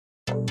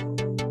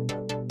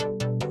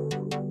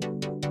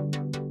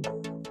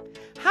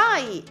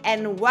Hi,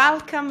 and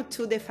welcome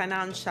to the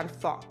Financial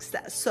Fox.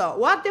 So,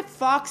 what the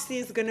Fox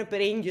is going to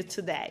bring you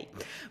today?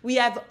 We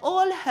have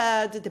all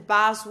heard the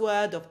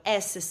buzzword of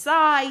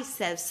SSI,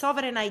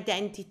 self-sovereign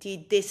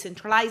identity,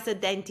 decentralized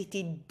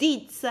identity,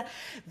 DIDs,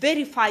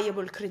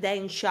 verifiable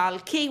credential,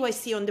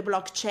 KYC on the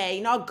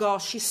blockchain. Oh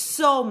gosh, it's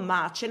so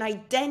much. And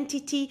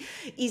identity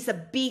is a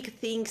big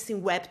thing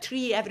in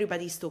Web3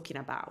 everybody's talking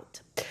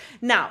about.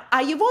 Now,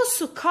 I have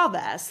also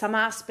covered some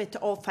aspect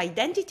of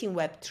identity in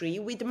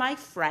Web3 with my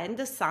friend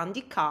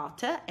Sandy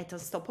Carter at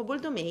Unstoppable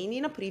Domain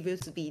in a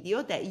previous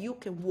video that you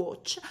can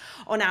watch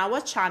on our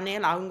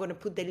channel. I'm going to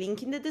put the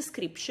link in the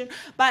description,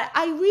 but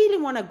I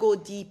really want to go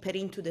deeper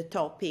into the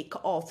topic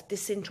of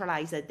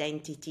decentralized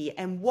identity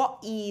and what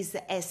is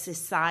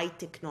SSI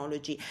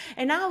technology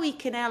and how it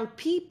can help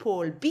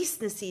people,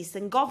 businesses,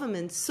 and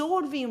governments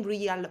solving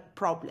real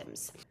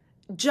problems.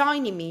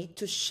 Joining me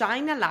to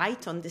shine a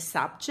light on the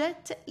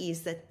subject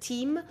is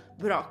Tim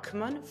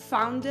Brockman,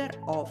 founder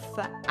of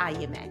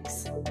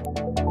IMX.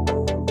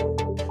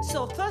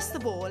 So first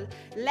of all,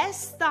 let's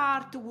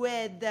start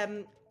with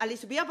a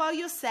little bit about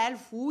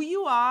yourself, who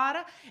you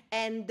are,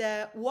 and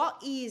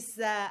what is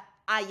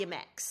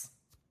IMX.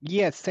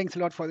 Yes, thanks a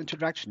lot for the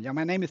introduction. Yeah,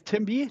 my name is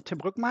Tim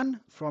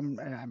Brockman.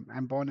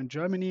 I'm born in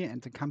Germany,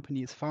 and the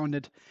company is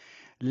founded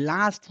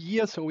last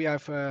year. So we are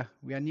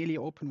nearly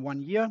open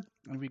 1 year,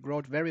 and we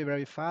grew very,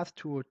 very fast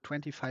to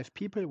 25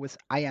 people with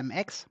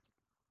IMX,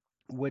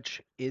 which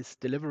is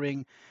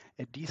delivering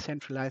a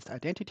decentralized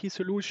identity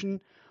solution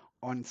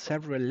on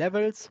several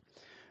levels.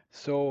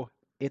 So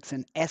it's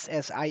an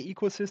SSI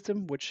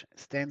ecosystem, which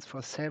stands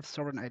for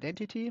self-sovereign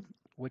identity,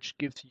 which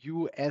gives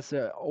you as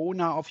the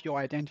owner of your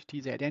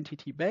identity, the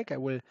identity back. I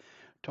will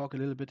talk a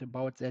little bit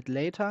about that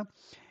later.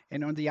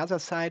 And on the other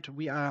side,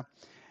 we are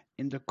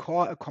in the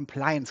core a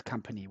compliance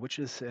company, which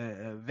is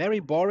very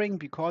boring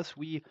because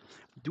we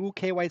do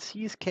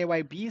KYCs,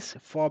 KYBs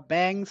for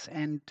banks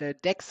and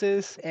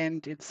DEXs,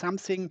 and it's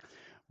something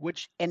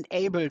which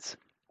enables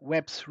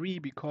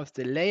Web3 because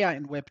the layer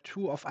in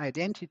Web2 of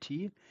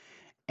identity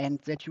and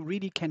that you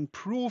really can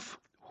prove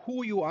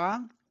who you are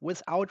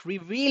without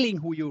revealing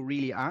who you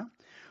really are.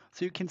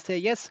 So you can say,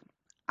 yes,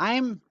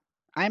 I'm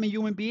a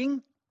human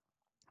being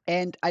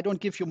and I don't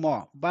give you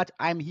more, but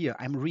I'm here,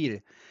 I'm real.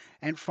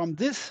 And from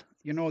this,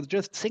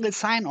 just single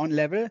sign-on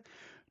level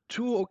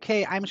to,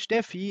 okay, I'm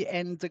Steffi,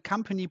 and the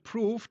company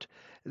proved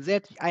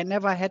that I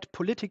never had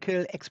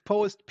political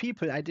exposed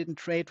people I didn't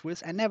trade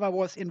with. I never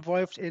was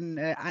involved in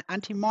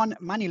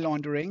anti-money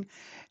laundering.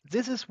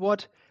 This is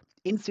what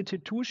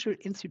institutional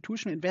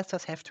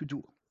investors have to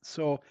do.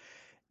 So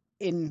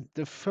in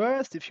the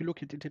first, if you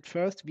look at it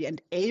first, we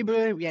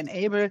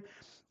enable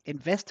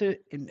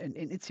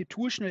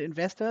institutional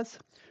investors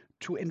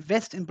to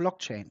invest in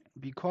blockchain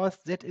because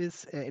that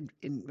is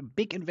in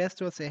big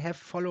investors they have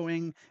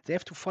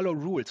to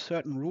follow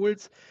certain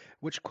rules,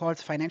 which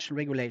calls financial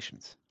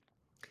regulations.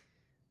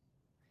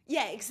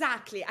 Yeah,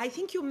 exactly. I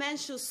think you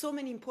mentioned so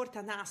many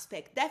important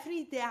aspects.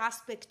 Definitely the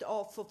aspect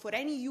of for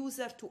any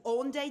user to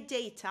own their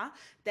data,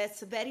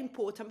 that's very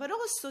important, but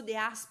also the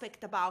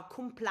aspect about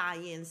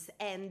compliance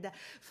and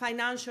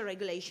financial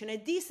regulation.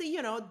 And this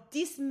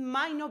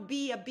might not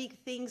be a big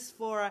things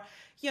for,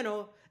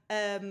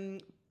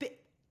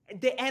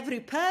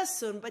 every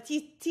person, but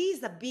it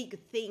is a big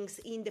things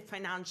in the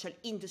financial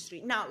industry.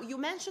 Now, you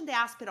mentioned the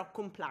aspect of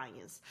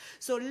compliance.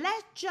 So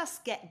let's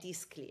just get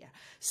this clear.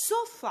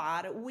 So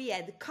far, we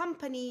had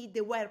companies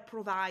that were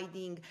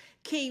providing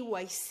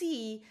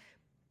KYC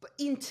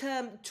in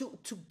terms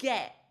to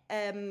get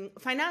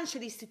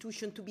financial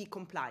institution to be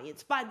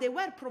compliant, but they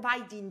were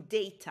providing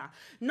data,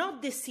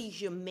 not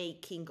decision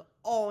making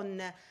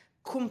on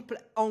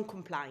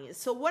compliance.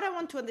 So what I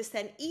want to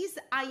understand is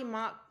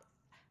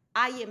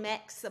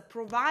IMX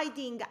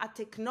providing a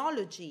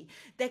technology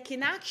that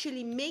can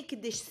actually make a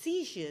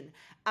decision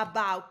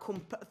about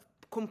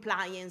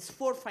compliance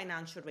for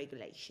financial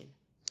regulation.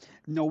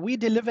 No, we're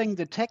delivering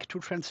the tech to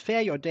transfer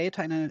your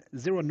data in a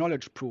zero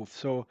knowledge proof.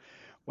 So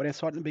what I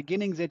thought in the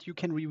beginning that you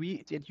can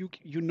that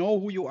you know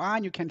who you are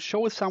and you can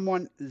show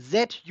someone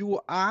that you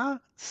are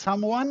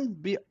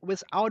someone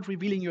without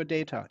revealing your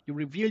data. You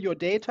reveal your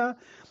data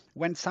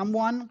when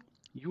someone,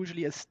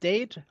 usually a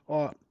state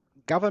or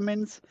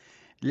governments,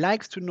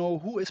 likes to know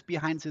who is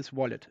behind this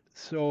wallet.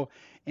 So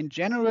in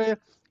general,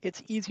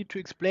 it's easy to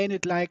explain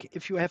it like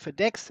if you have a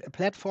DEX, a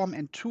platform,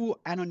 and two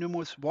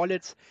anonymous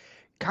wallets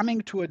coming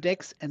to a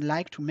DEX and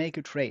like to make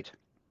a trade.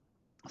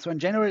 So in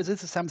general,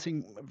 this is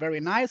something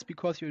very nice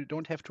because you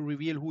don't have to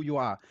reveal who you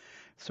are.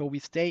 So we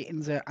stay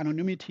in the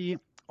anonymity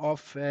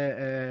of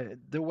the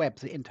web,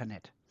 the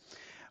internet.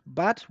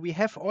 But we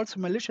have also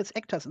malicious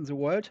actors in the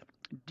world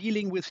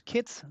dealing with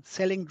kids,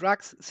 selling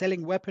drugs,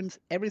 selling weapons,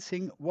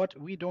 everything what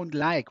we don't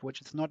like, which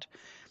is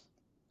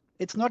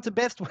it's not the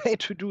best way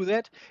to do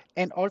that,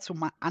 and also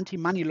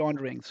anti-money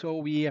laundering. So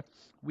we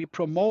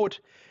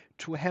promote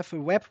to have a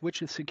web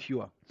which is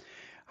secure.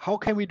 How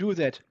can we do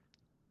that?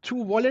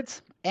 Two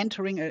wallets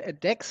entering a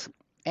DEX,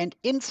 and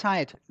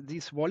inside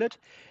this wallet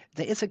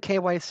there is a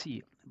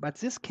KYC. But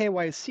this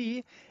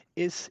KYC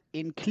is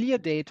in clear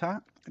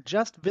data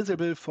just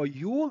visible for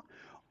you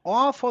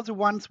or for the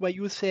ones where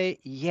you say,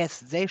 yes,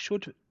 they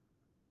should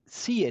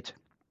see it.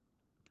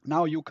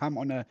 Now you come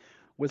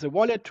with a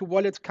wallet, two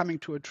wallets coming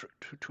to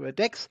a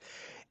DEX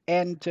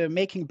and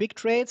making big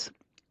trades.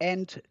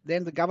 And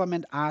then the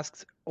government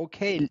asks,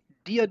 okay,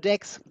 dear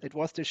DEX, it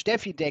was the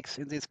Steffi DEX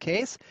in this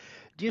case.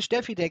 Dear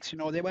Steffi DEX,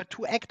 there were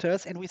two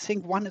actors, and we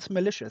think one is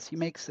malicious. He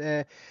makes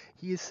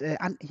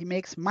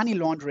money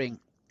laundering.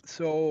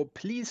 So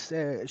please,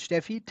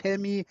 Steffi, tell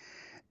me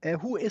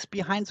who is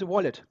behind the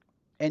wallet.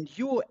 And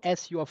you,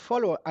 as your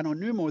follower,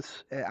 anonymity,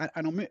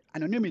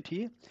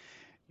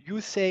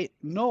 you say,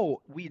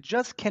 no, we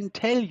just can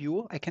tell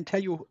you, I can't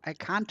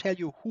tell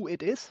you who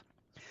it is,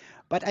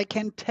 but I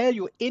can tell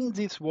you in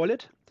this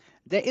wallet,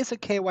 there is a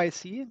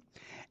KYC,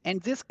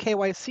 and this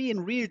KYC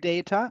in real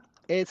data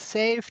is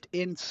saved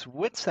in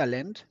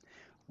Switzerland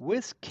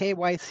with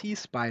KYC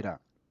Spider.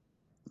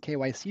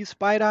 KYC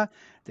Spider,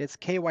 that's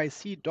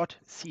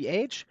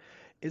kyc.ch,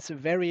 is a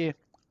very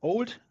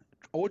old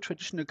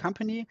traditional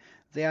company.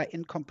 They are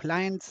in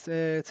compliance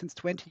since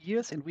 20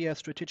 years, and we are a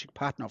strategic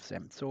partner of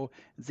them. So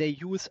they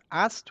use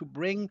us to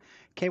bring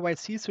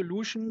KYC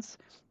solutions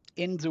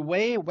in the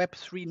way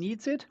Web3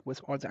 needs it,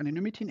 with all the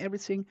anonymity and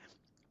everything,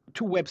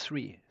 to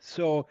Web3.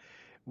 So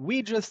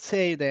we just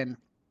say then,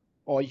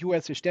 or you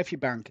as a Steffi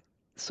Bank,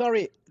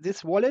 sorry,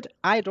 this wallet,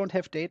 I don't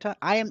have data.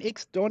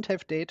 IMX don't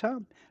have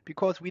data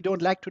because we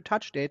don't like to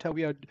touch data.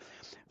 We are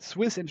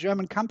Swiss and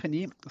German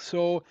company.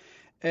 So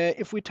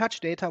if we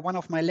touch data, one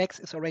of my legs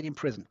is already in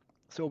prison.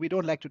 So we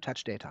don't like to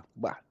touch data.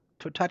 Well,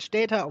 to touch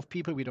data of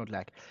people we don't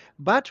like.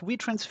 But we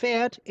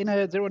transfer it in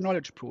a zero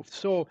knowledge proof.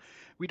 So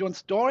we don't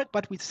store it,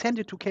 but we send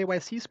it to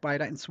KYC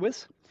Spider in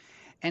Swiss,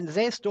 and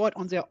they store it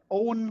on their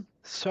own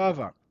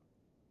server,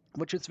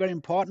 which is very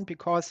important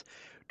because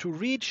to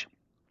reach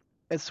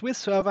a Swiss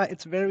server,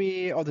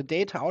 or the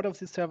data out of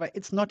this server,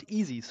 it's not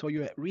easy. So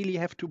you really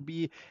have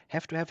to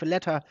have a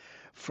letter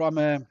from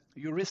a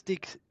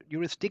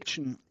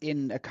jurisdiction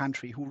in a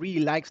country who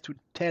really likes to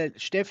tell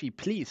Steffi,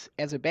 please,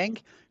 as a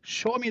bank,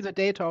 show me the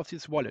data of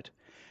this wallet.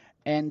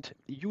 And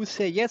you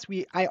say, yes,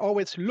 I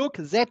always look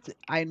that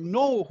I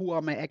know who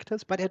are my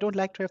actors, but I don't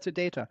like to have the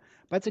data.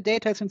 But the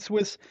data is in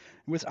Swiss.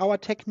 With our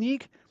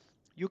technique,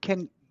 you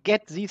can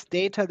get these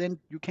data, then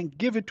you can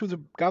give it to the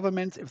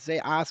governments if they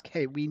ask,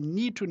 hey, we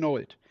need to know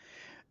it.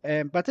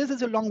 But this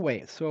is a long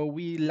way. So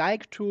we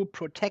like to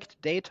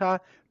protect data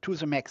to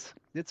the max.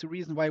 That's the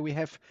reason why we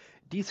have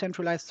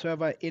decentralized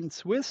server in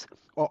Swiss,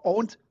 or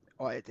owned,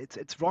 or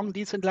it's wrong,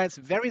 decentralized,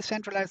 very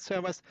centralized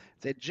servers.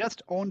 They're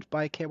just owned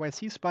by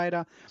KYC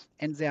Spider,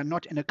 and they are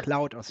not in a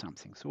cloud or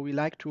something. So we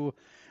like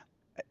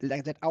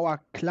that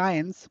our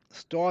clients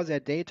store their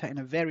data in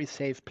a very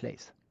safe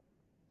place.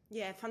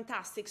 Yeah,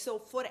 fantastic. So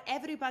for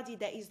everybody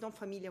that is not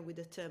familiar with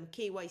the term,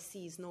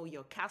 KYC is know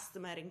your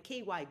customer and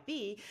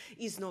KYB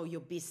is know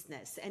your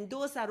business. And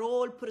those are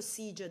all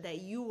procedures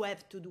that you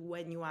have to do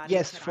when you are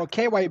Yes, for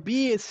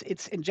KYB,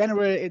 it's in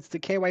general, it's the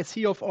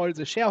KYC of all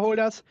the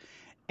shareholders,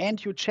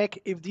 and you check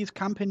if these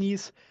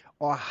companies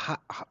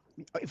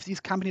if these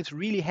companies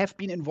really have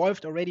been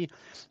involved already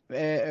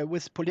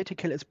with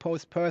political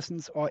exposed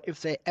persons, or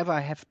if they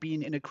ever have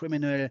been in a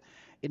criminal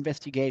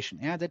investigation.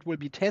 Yeah, that will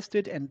be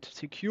tested and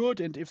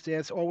secured, and if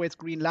there's always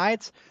green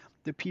lights,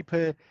 the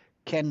people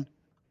can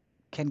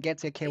get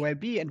their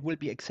KYB and will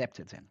be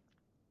accepted then.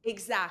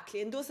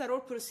 Exactly, and those are all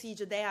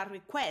procedures they are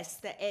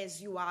requested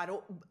as you are,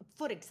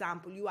 for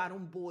example, you are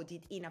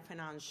onboarded in a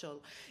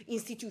financial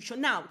institution.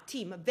 Now,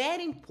 Tim,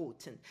 very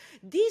important.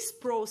 This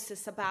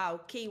process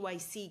about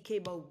KYC,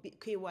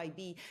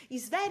 KYB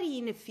is very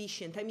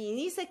inefficient. I mean,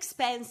 it's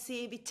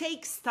expensive, it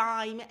takes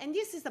time, and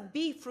this is a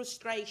big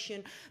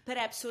frustration,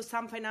 perhaps for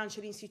some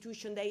financial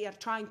institution. They are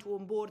trying to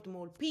onboard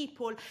more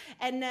people,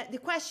 and the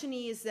question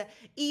is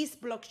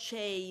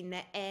blockchain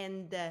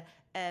and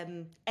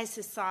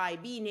SSI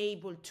being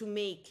able to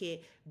make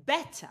it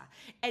better?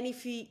 And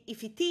if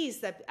it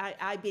is that,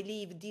 I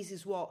believe this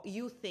is what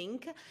you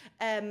think,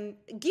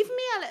 give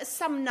me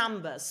some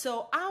numbers.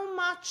 So how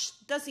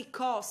much does it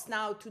cost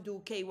now to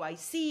do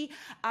KYC?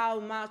 How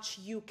much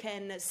you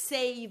can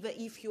save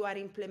if you are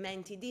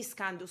implementing this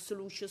kind of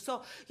solution?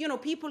 So,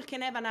 people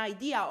can have an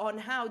idea on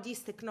how this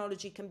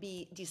technology can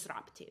be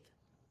disruptive.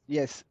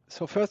 Yes.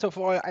 So first of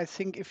all, I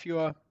think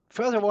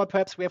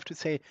perhaps we have to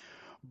say,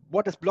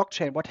 what is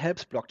blockchain? What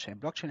helps blockchain?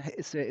 Blockchain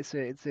is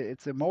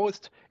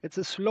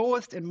the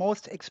slowest and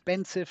most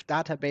expensive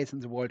database in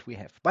the world we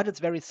have, but it's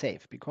very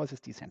safe because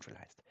it's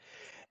decentralized.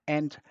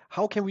 And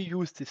how can we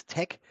use this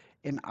tech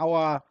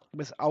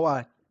with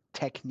our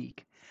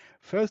technique?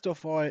 First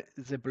of all,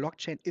 the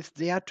blockchain is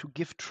there to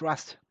give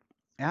trust.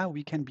 Yeah,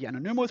 we can be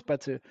anonymous,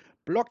 but the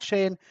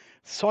blockchain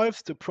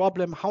solves the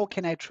problem. How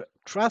can I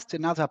trust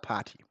another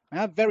party?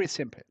 Yeah, very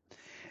simple.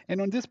 And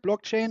on this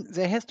blockchain,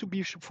 there has to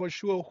be for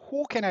sure,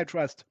 who can I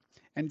trust?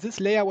 And this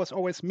layer was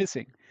always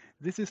missing.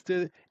 This is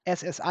the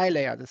SSI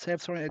layer, the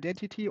self-sovereign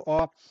identity,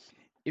 or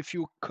if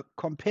you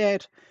compare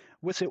it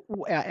with the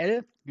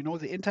URL,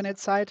 the internet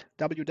site,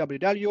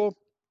 www,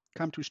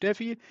 come to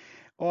Steffi,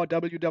 or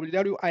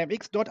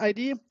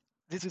www.imx.id.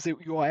 This is the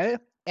URL.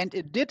 And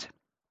a DID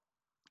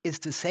is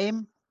the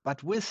same,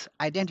 but with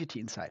identity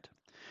inside.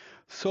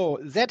 So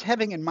that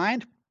having in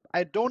mind,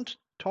 I don't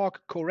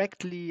talk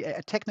correctly,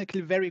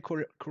 technically very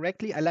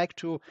correctly. I like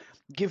to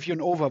give you an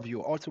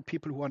overview, also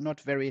people who are not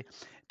very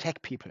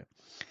tech people.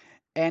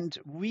 And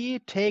we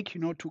take,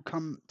 to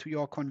come to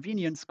your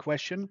convenience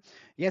question,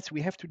 yes,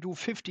 we have to do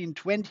 15,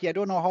 20. I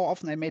don't know how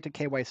often I made a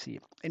KYC.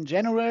 In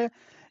general,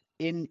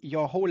 in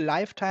your whole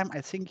lifetime,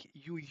 I think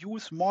you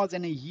use more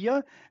than a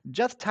year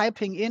just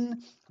typing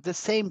in the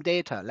same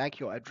data, like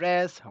your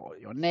address,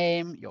 your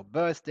name, your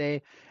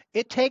birthday.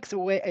 It takes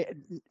away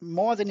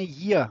more than a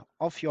year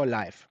of your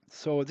life.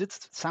 So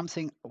that's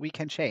something we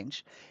can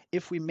change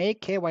if we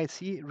make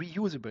KYC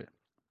reusable.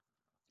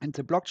 And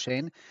the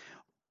blockchain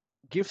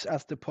gives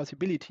us the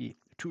possibility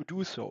to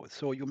do so.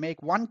 So you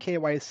make one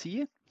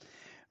KYC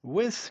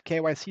with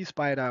KYC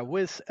Spider,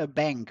 with a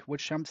bank,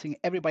 which something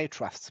everybody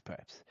trusts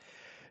perhaps.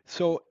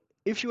 So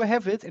if you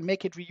have it and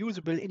make it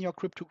reusable in your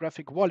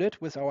cryptographic wallet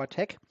with our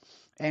tech,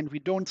 and we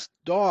don't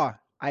store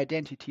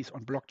identities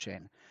on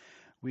blockchain,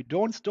 we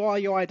don't store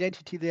your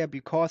identity there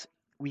because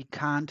we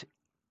can't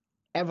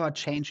ever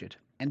change it.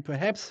 And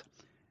perhaps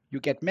you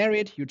get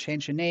married, you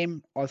change a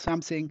name or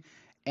something,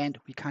 and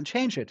we can't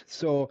change it.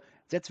 So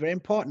that's very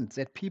important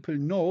that people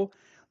know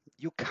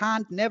you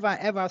can't never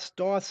ever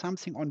store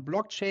something on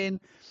blockchain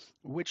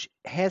which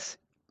has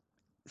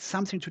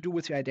something to do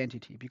with your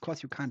identity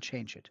because you can't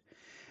change it.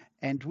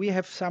 And we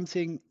have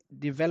something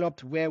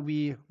developed where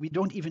we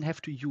don't even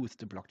have to use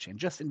the blockchain,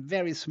 just in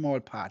very small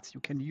parts.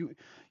 You can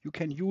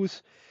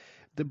use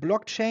the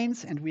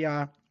blockchains, and we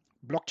are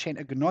blockchain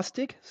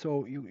agnostic.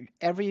 So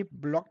every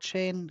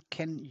blockchain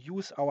can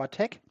use our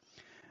tech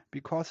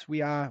because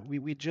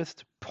we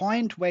just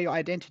point where your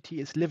identity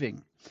is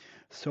living.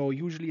 So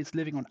usually it's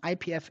living on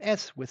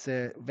IPFS with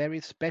a very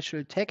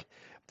special tech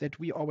that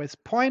we always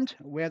point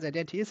where the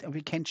identity is, and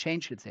we can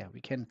change it there.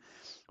 We can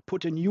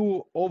put a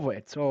new over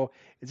it. So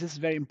this is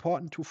very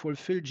important to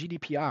fulfill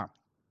GDPR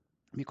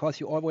because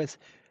you always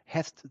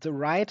have the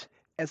right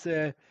as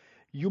a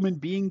human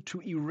being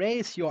to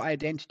erase your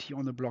identity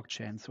on the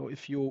blockchain. So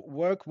if you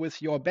work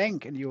with your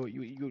bank and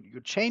you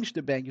change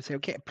the bank, you say,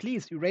 okay,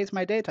 please erase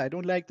my data. I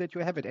don't like that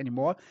you have it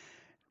anymore.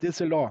 This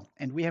is a law,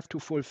 and we have to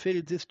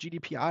fulfill this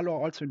GDPR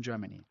law also in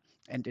Germany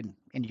and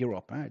in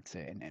Europe. It's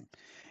in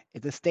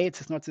the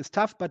States, it's not this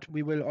tough, but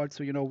we will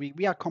also,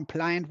 we are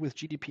compliant with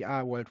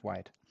GDPR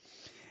worldwide.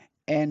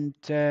 And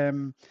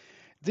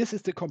this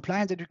is the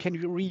compliance that you can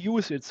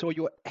reuse it. So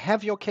you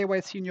have your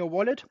KYC in your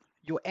wallet,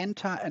 you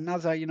enter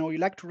another, you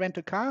like to rent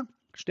a car.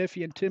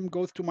 Steffi and Tim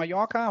goes to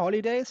Mallorca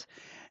holidays,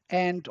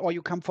 or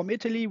you come from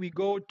Italy, we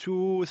go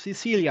to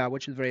Sicilia,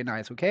 which is very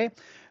nice, okay?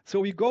 So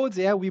we go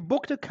there, we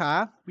book the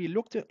car, we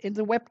look in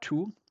the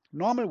Web2,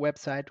 normal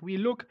website, we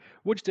look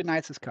which is the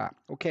nicest car.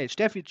 Okay,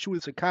 Steffi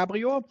chooses a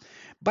Cabrio,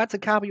 but the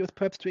Cabrio is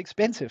perhaps too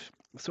expensive.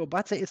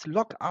 But there is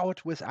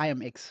lockout with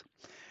IMX.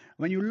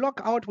 When you log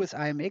out with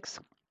IMX,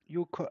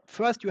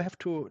 first you have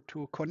to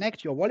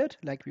connect your wallet,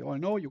 like we all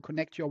know, you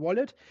connect your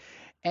wallet,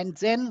 and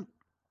then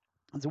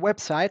the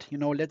website,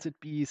 let it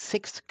be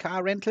Sixt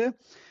Car Rental,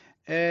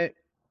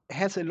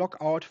 has a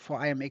logout for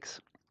IMX.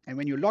 And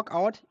when you log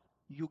out,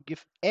 you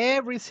give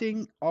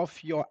everything of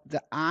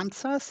the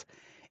answers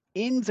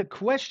in the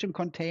question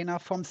container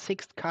from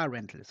Sixt Car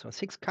Rental. So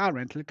Sixt Car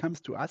Rental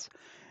comes to us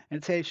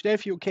and say,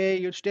 Steffi,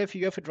 okay, Steffi,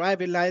 you have a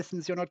driving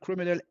license, you're not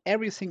criminal,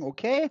 everything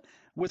okay.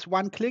 With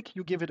one click,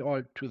 you give it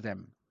all to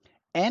them.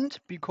 And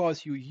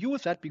because you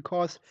use that,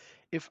 because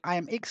if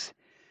IMX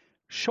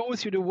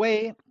shows you the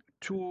way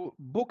to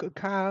book a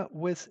car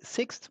with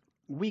Sixt,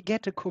 we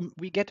get a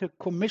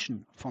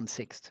commission from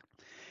Sixt.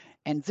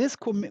 And this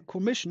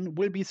commission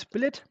will be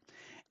split,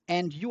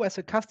 and you as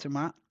a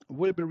customer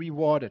will be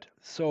rewarded.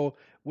 So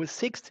with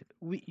Sixt,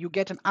 you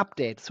get an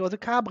update. So the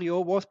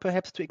Cabrio was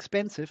perhaps too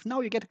expensive.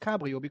 Now you get a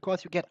Cabrio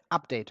because you get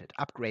upgraded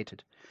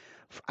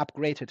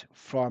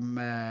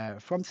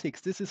from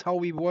Sixt. This is how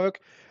we work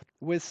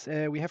with.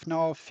 We have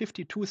now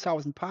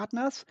 52,000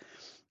 partners.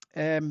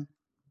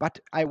 But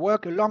I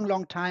work a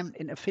long time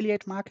in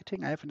affiliate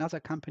marketing. I have another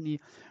company,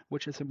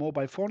 which is a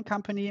mobile phone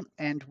company,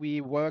 and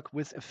we work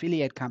with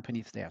affiliate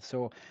companies there.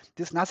 So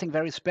this is nothing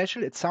very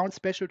special. It sounds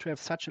special to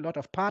have such a lot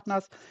of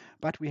partners,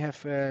 but we have,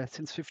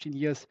 since 15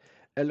 years,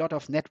 a lot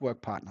of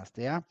network partners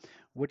there,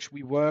 which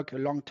we work a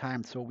long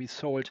time. So we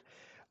sold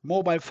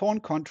mobile phone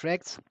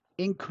contracts,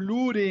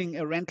 including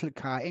a rental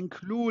car,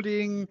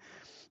 including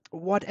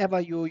whatever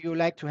you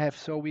like to have.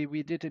 So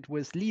we did it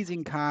with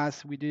leasing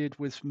cars, we did it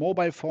with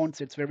mobile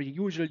phones. It's very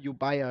usual. You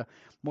buy a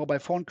mobile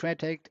phone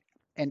contract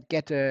and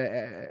get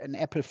an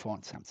Apple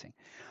phone, something.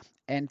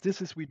 And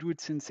we do it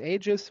since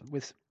ages.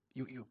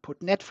 You put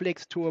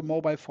Netflix to a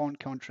mobile phone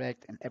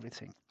contract and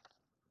everything.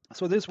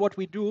 So this is what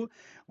we do,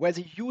 where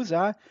the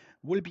user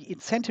will be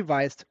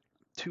incentivized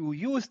to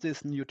use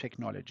this new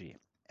technology.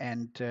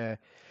 And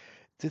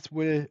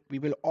we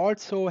will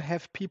also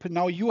have people.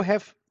 Now you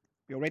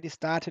already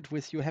started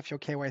with, you have your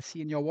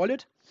KYC in your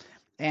wallet,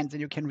 and then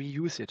you can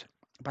reuse it.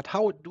 But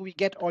how do we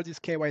get all these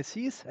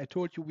KYCs? I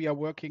told you we are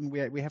working,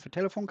 we have a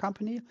telephone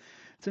company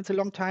since a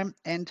long time,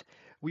 and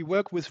we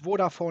work with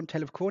Vodafone,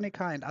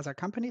 Telefonica, and other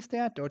companies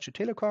there, Deutsche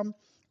Telekom,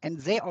 and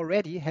they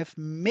already have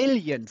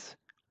millions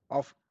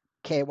of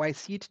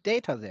KYC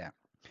data there.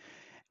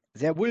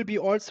 There will be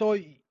also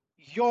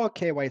your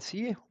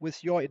KYC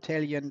with your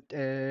Italian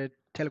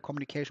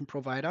telecommunication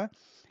provider,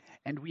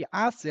 and we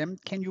ask them,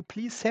 can you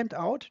please send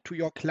out to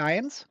your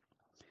clients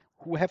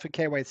who have a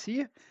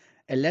KYC,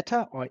 a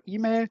letter or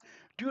email?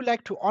 Do you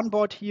like to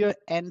onboard here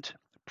and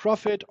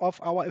profit of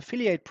our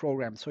affiliate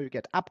program? So you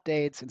get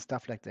updates and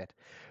stuff like that.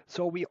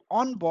 So we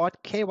onboard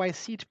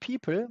KYC'd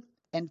people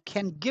and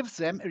can give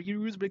them a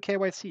reusable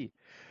KYC.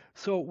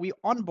 So we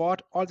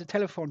onboard all the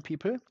telecom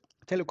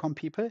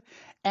people,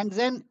 and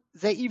then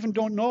they even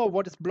don't know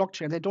what is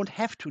blockchain. They don't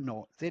have to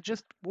know. They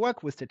just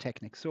work with the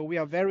technique. So we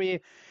are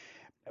very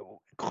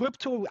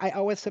crypto. I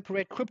always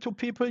separate crypto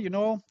people,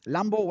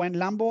 Lambo when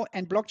Lambo,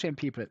 and blockchain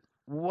people.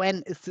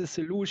 When is the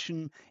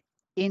solution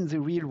in the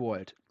real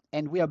world?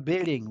 And we are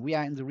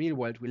in the real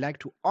world. We like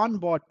to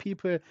onboard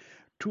people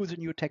to the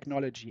new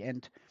technology.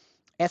 And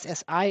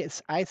SSI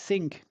is, I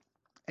think,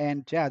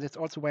 and yeah, that's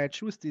also why I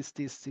choose this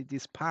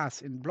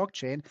path in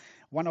blockchain,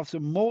 one of the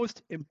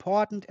most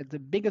important and the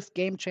biggest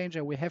game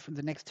changer we have in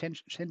the next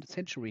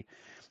century,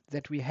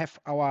 that we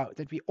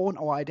own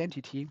our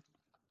identity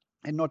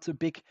and not the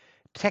big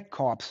tech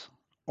corps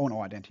own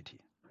our identity.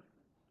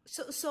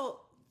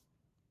 So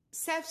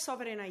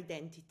self-sovereign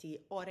identity,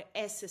 or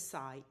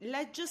SSI,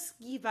 let's just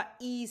give an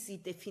easy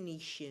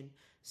definition.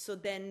 So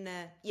then,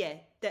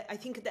 I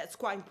think that's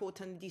quite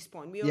important at this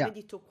point. We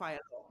already talked quite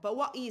a lot, but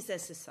what is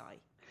SSI?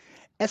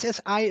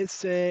 SSI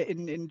is,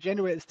 in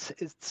general,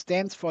 it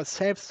stands for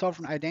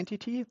self-sovereign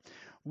identity,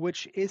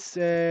 which is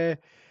a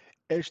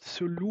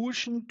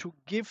solution to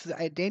give the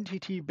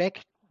identity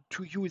back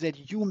to you,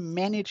 that you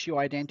manage your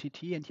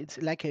identity, and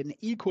it's like an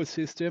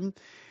ecosystem.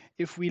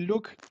 If we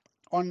look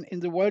in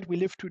the world we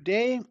live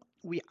today,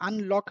 we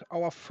unlock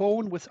our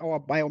phone with our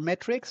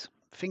biometrics,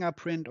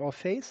 fingerprint or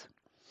face.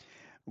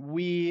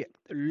 We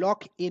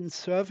log in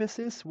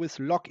services with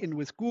login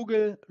with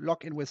Google,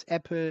 login with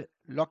Apple,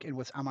 login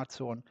with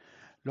Amazon,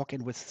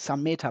 login with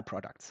some meta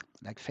products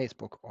like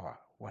Facebook or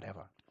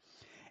whatever.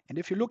 And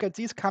if you look at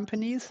these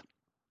companies,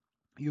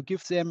 you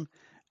give them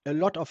a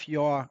lot of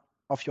your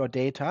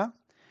data,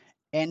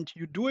 and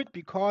you do it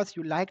because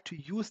you like to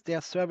use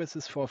their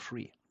services for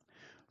free.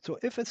 So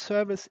if a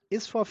service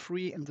is for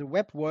free in the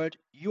web world,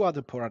 you are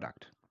the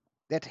product.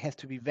 That has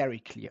to be very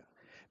clear,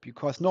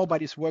 because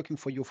nobody's working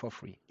for you for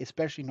free,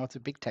 especially not the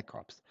big tech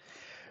corps.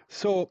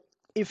 So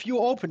if you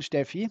open,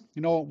 Steffi,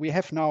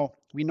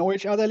 we know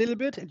each other a little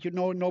bit, and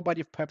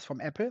nobody perhaps from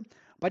Apple,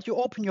 but you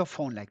open your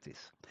phone like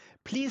this.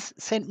 Please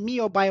send me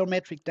your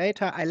biometric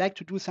data. I like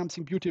to do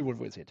something beautiful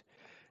with it.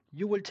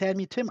 You will tell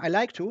me, Tim, I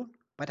like to,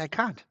 but I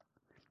can't.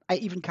 I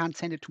even can't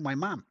send it to my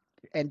mom.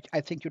 And I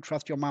think you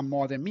trust your mom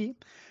more than me.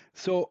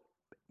 So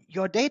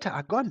your data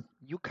are gone.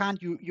 You can't,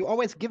 you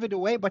always give it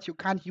away, but you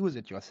can't use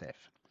it yourself.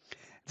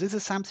 This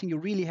is something you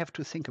really have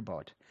to think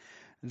about,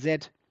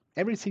 that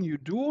everything you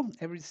do,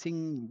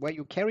 everything where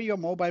you carry your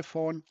mobile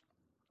phone,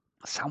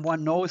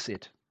 someone knows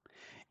it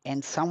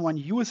and someone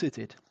uses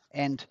it.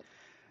 And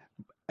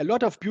a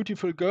lot of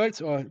beautiful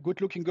girls or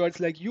good-looking girls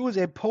like you,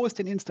 they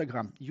post on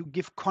Instagram. You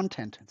give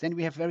content. Then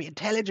we have very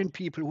intelligent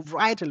people who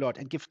write a lot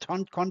and give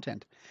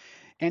content.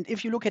 And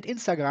if you look at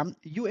Instagram,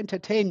 you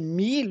entertain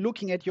me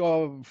looking at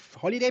your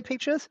holiday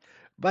pictures,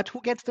 but who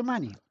gets the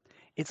money?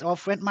 It's our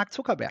friend Mark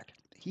Zuckerberg.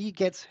 He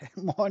gets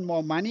more and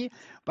more money,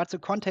 but the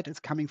content is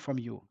coming from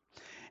you.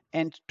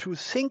 And to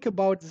think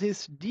about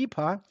this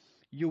deeper,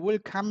 you will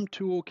come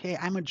to, okay,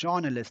 I'm a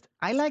journalist.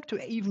 I like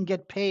to even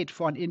get paid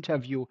for an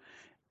interview,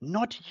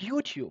 not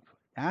YouTube.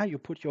 You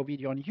put your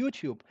video on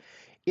YouTube.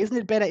 Isn't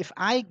it better if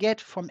I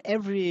get from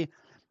every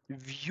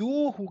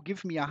view who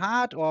give me a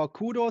heart or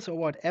kudos or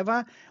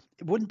whatever?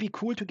 It wouldn't be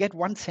cool to get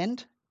 1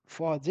 cent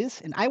for this?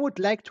 And I would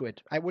like to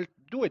it. I will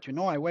do it.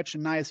 I watch a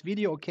nice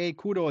video. Okay,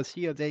 kudos,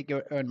 here they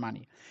earn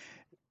money.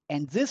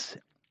 And this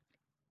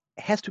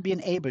has to be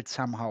enabled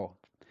somehow.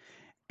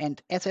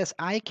 And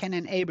SSI can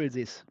enable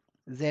this,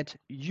 that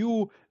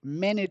you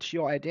manage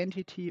your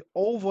identity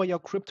over your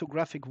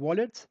cryptographic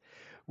wallets,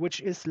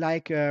 which is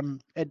like a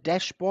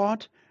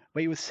dashboard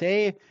where you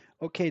say,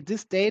 okay,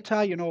 this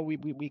data,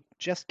 we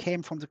just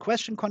came from the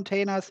question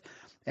containers,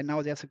 and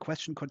now there's a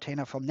question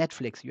container from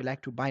Netflix. You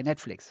like to buy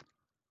Netflix,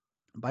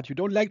 but you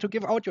don't like to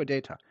give out your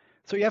data.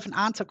 So you have an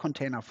answer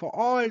container for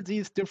all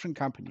these different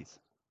companies.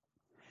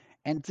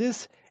 And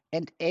this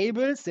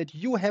enables that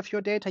you have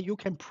your data, you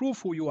can prove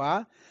who you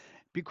are,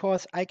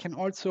 because I can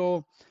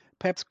also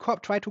perhaps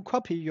try to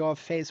copy your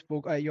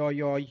Facebook, your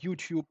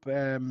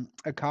YouTube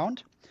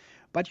account,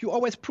 but you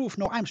always prove,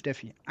 no, I'm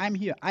Steffi, I'm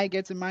here, I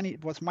get the money,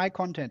 it was my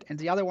content, and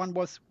the other one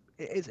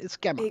is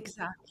scammer.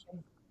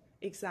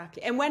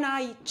 Exactly. And when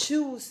I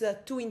choose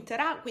to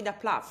interact with a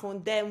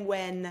platform, then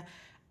when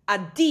a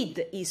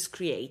deed is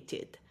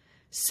created,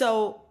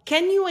 So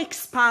can you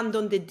expand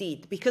on the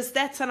did? Because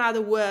that's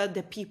another word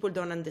that people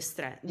don't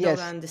understand. Yes.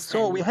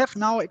 So we Well. have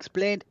now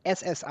explained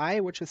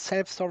SSI, which is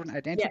self-sovereign Yeah.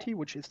 identity,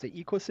 which is the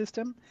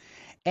ecosystem,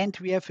 and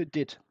we have a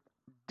DID.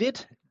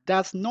 DID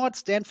does not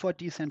stand for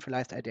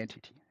decentralized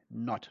identity.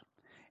 Not.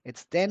 It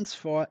stands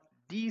for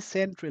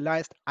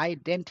decentralized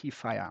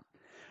identifier,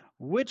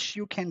 which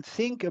you can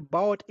think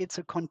about. It's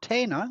a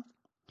container.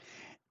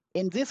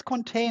 In this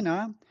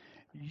container,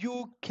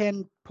 you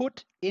can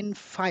put in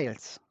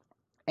files.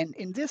 And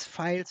in these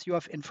files, you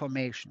have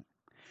information.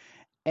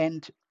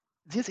 And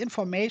this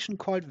information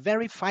called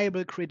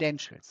verifiable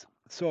credentials.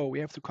 So we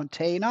have the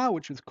container,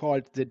 which is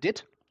called the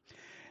DID.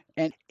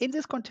 And in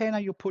this container,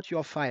 you put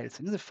your files.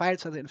 And the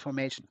files are the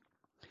information.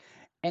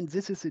 And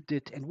this is the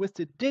DID. And with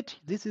the DID,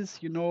 this is,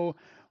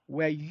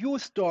 where you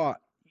store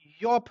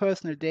your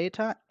personal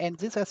data, and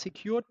these are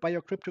secured by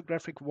your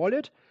cryptographic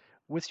wallet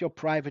with your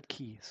private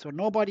key. So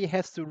nobody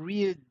has the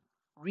real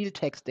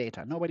text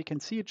data. Nobody can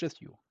see it, just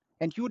you.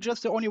 And you're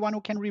just the only one who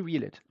can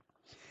reveal it.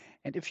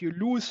 And if you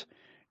lose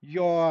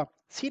your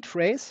seed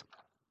phrase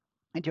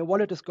and your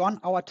wallet is gone,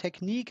 our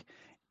technique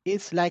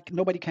is like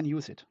nobody can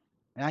use it.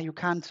 Yeah, you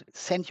can't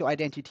send your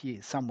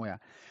identity somewhere.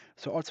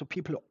 So also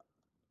people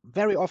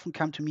very often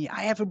come to me,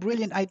 I have a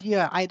brilliant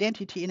idea,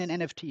 identity in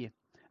an NFT.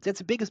 That's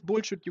the biggest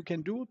bullshit you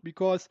can do,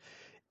 because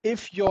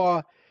if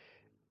your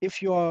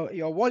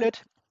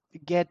wallet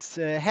gets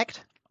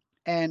hacked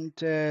and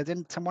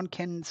then someone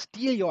can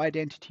steal your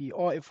identity,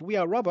 or if we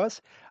are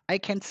robbers, I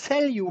can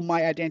sell you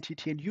my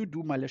identity and you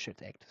do malicious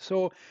act.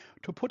 So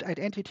to put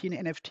identity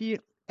in NFT,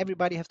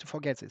 everybody has to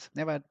forget this.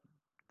 Never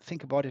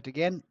think about it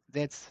again.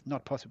 That's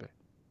not possible.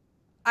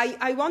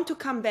 I want to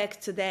come back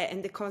to that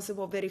and the concept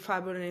of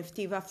verifiable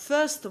NFT, but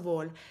first of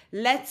all,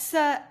 let's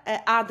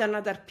add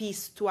another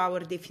piece to our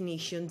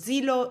definition: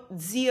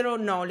 zero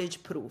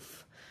knowledge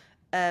proof.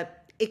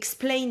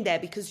 Explain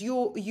that, because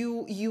you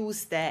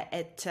use that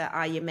at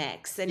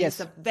IMX, and Yes.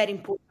 it's a very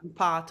important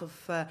part of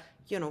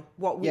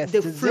what Yes,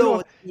 the the flow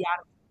zero- we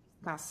are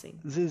discussing.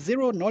 The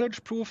zero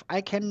knowledge proof,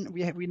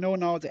 we know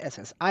now the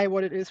SSI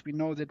what it is. We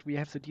know that we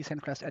have the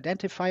decentralized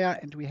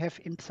identifier, and we have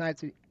inside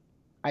the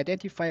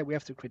identifier we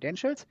have the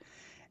credentials.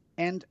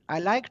 And I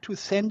like to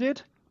send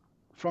it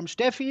from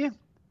Steffi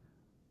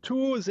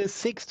to the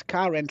 6th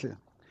car rental.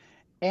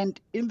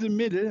 And in the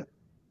middle,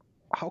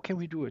 how can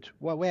we do it?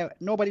 Well, where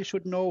nobody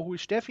should know who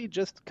is Steffi,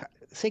 just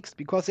 6th,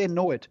 because they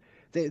know it.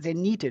 They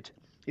need it.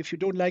 If you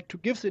don't like to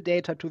give the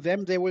data to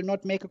them, they will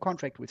not make a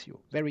contract with you.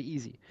 Very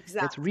easy.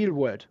 Exactly. That's real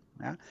world.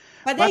 Yeah?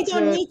 But they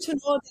don't need to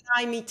know that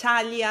I'm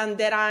Italian,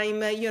 that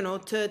I'm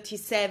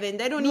 37.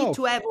 They don't need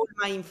to have all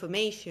my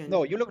information.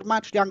 No, you look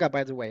much younger,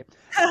 by the way.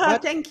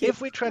 But Thank you.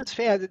 If we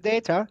transfer the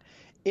data,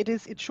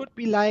 it should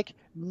be like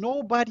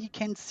nobody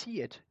can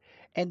see it.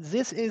 And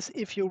this is,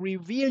 if you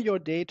reveal your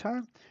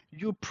data,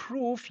 you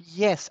prove,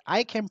 yes,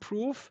 I can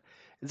prove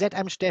that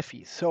I'm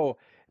Steffi. So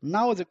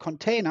now the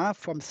container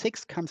from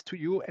 6 comes to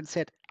you and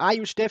said, are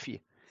you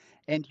Steffi?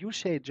 And you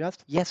say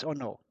just yes or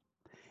no.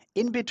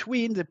 In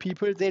between, the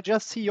people, they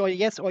just see your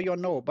yes or your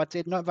no, but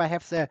they never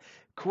have the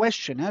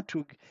question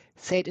to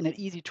say it in an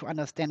easy to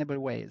understandable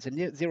way.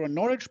 The zero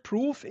knowledge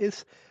proof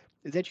is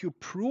that you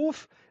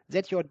prove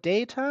that your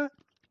data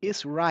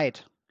is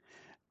right.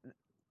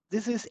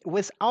 This is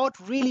without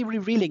really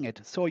revealing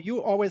it. So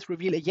you always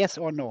reveal a yes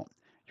or no.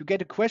 You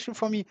get a question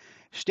from me,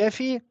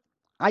 Steffi,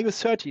 are you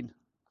 13?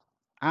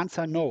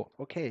 Answer no.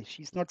 Okay,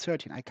 she's not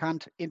 13. I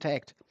can't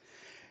interact.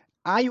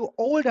 Are you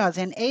older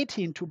than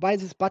 18 to buy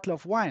this bottle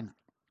of wine?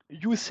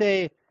 You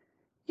say,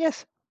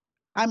 yes,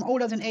 I'm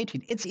older than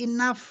 18. It's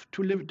enough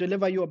to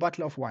deliver you a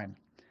bottle of wine.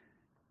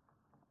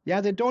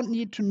 Yeah, they don't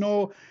need to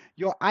know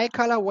your eye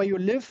color, where you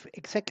live,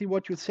 exactly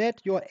what you said,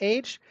 your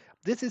age.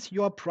 This is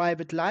your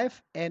private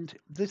life, and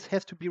this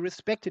has to be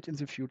respected in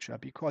the future,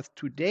 because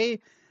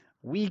today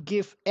we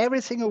give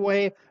everything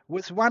away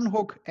with one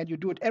hook, and you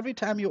do it every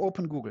time you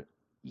open Google.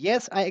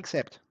 Yes, I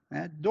accept.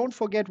 Don't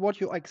forget what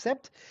you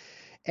accept.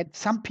 And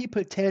some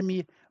people tell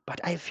me,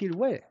 but I feel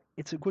well.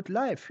 It's a good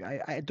life.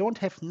 I don't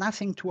have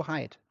nothing to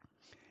hide.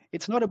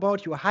 It's not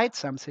about you hide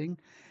something.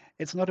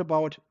 It's not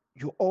about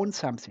you own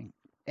something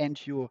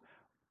and you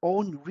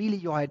own really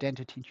your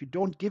identity. And you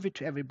don't give it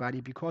to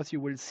everybody, because you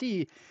will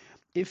see,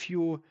 if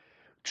you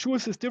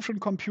choose these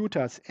different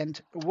computers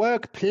and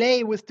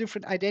play with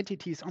different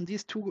identities on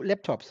these 2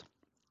 laptops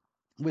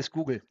with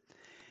Google,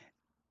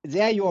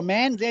 there you're a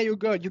man, there you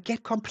go. You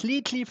get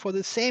completely, for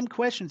the same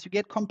questions, you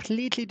get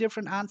completely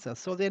different answers.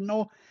 So they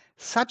know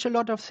such a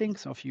lot of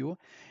things of you.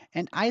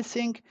 And I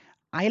think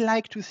I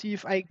like to see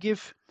if I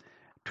give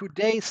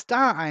today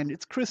star ein,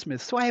 it's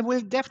Christmas. So I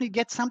will definitely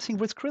get something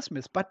with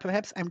Christmas, but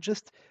perhaps I'm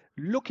just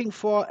looking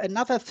for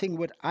another thing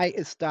with I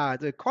is star,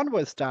 the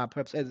Converse star,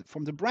 perhaps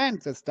from the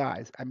brand, the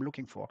star is I'm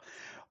looking for.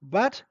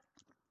 But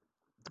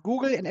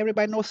Google and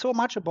everybody knows so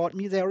much about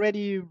me, they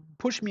already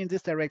push me in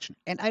this direction.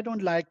 And I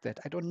don't like that.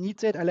 I don't need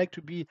that. I like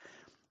to be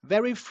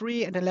very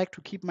free, and I like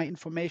to keep my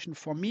information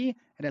for me,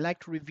 and I like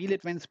to reveal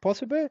it when it's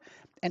possible,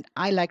 and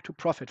I like to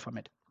profit from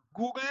it.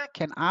 Google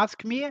can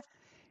ask me,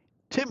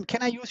 Tim,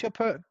 can I use your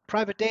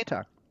private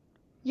data?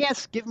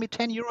 Yes, give me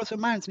 10 euros a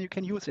month and you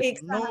can use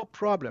it. No Exactly.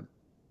 problem.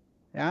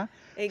 Yeah.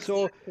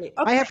 So Exactly.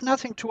 I Okay. have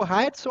nothing to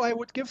hide, so I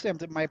would give them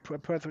my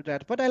personal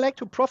data. But I like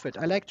to profit.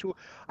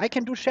 I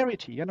can do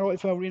charity. You know,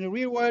 if I'm in the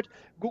real world,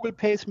 Google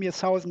pays me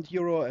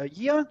 €1,000 a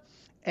year,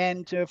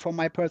 and for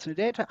my personal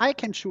data, I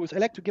can choose. I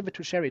like to give it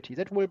to charity.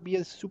 That will be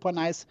a super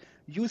nice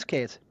use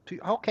case.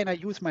 How can I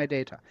use my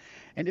data?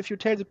 And if you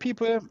tell the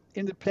people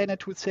in the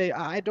planet who say,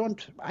 I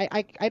don't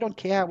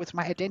care with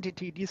my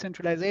identity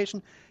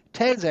decentralization,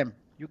 tell them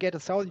you get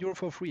 €1,000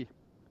 for free.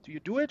 Do you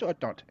do it or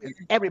not? And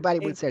everybody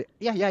will Ex- say,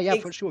 yeah,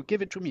 for ex- sure,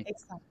 give it to me.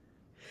 Exactly.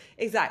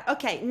 Exactly.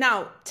 Okay,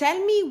 now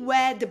tell me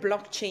where the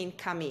blockchain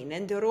come in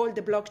and the role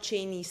the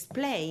blockchain is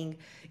playing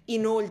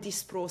in all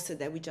this process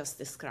that we just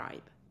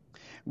described.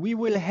 We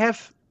will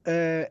have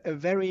a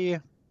very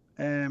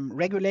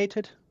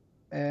regulated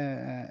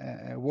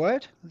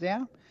world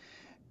there.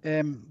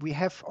 We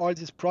have all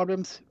these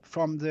problems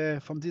from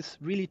this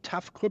really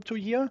tough crypto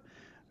year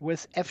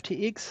with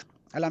FTX,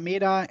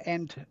 Alameda,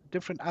 and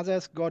different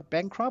others got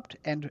bankrupt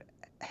and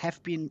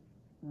have been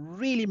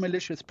really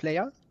malicious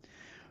player.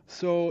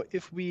 So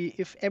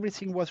if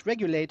everything was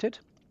regulated,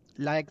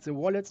 like the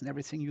wallets and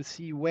everything, you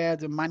see where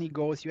the money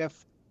goes. You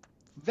have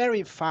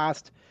very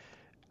fast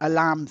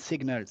alarm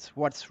signals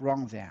what's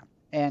wrong there.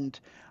 And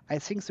I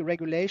think the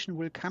regulation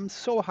will come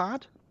so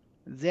hard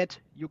that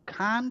you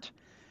can't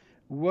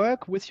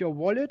work with your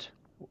wallet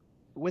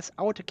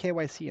without a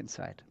KYC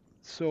inside.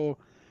 So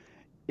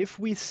if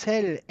we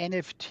sell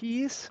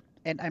NFTs,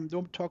 and I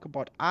don't talk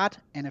about art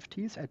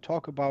NFTs, I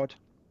talk about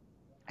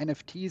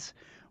NFTs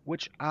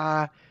which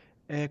are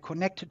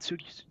connected to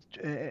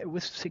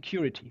with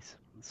securities.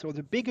 So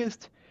the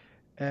biggest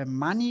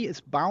money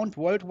is bound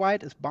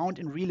worldwide is bound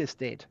in real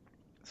estate.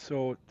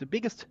 So the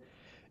biggest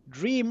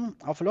dream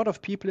of a lot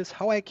of people is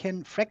how I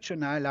can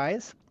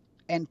fractionalize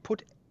and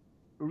put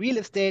real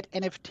estate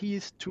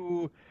NFTs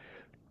to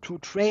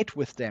trade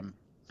with them.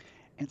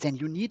 And then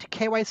you need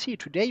KYC.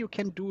 Today you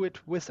can do it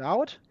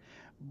without,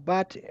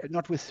 but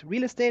not with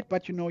real estate,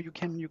 but you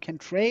can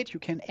trade, you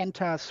can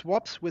enter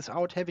swaps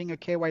without having a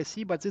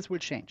KYC, but this will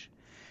change.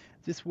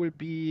 This will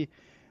be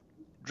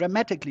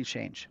dramatically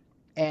change.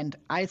 And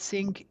I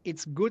think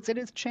it's good that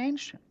it's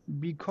changed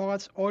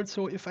because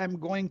also if I'm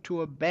going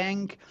to a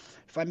bank,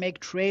 if I make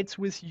trades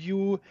with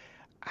you,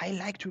 I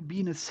like to be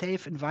in a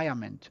safe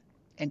environment.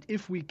 And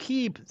if we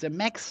keep the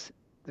max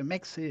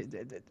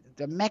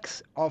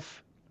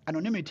of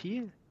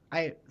anonymity,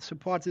 I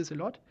support this a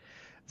lot.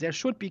 There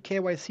should be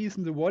KYCs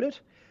in the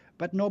wallet,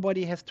 but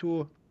nobody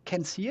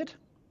can see it.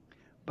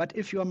 But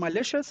if you are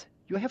malicious,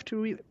 you have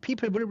to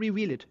people will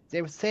reveal it.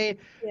 They will say,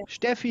 Yeah.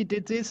 Steffi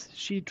did this,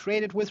 she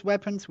traded with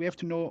weapons, we have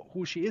to know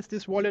who she is,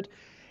 this wallet,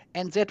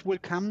 and that will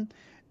come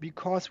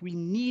because we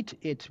need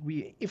it.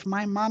 If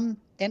my mom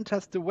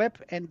enters the web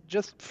and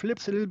just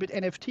flips a little bit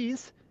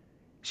NFTs,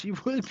 she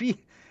will be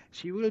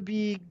she will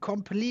be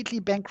completely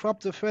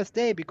bankrupt the first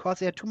day because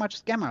there are too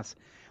much scammers.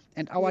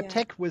 And our Yeah.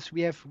 tech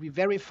we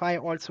verify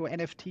also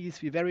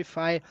NFTs, we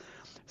verify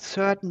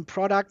certain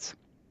products,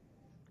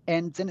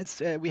 and then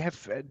we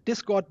have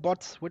Discord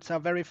bots which are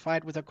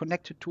verified, which are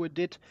connected to a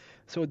DIT.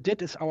 So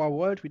DIT is our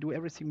world. We do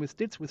everything with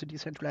DITs, with a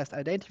decentralized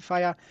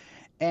identifier.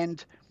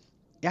 And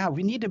yeah,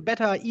 we need a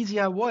better,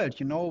 easier world.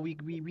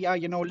 We are,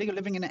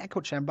 living in an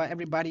echo chamber.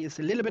 Everybody is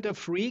a little bit a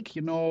freak,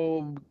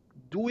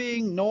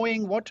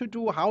 knowing what to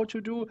do, how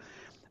to do.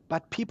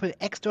 But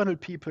external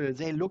people,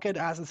 they look at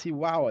us and say,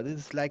 "Wow, this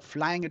is like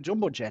flying a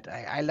jumbo jet."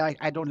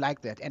 I don't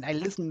like that. And I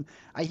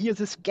hear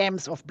the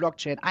scams of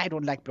blockchain. I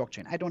don't like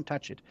blockchain. I don't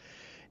touch it.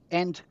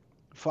 And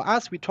for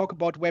us, we talk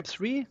about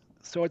Web3,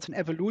 so it's an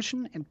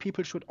evolution, and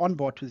people should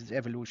onboard to this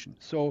evolution.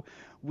 So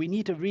we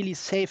need a really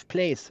safe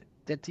place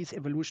that this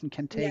evolution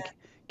Yeah.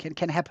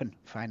 can happen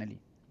finally.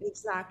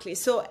 Exactly.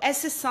 So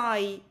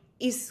SSI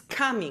is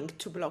coming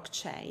to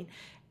blockchain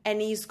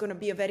and is going to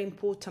be a very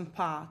important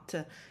part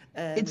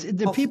It's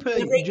the of people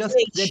the just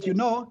that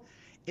regulation.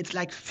 it's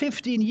like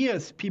 15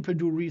 years people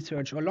do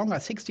research or longer,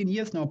 16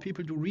 years now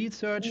people do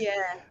research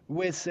Yeah.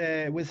 with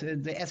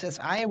the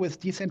SSI, with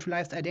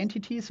decentralized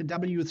identities, the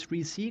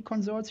W3C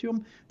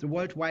consortium, the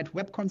World Wide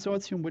Web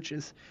consortium, which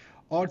is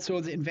also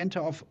the inventor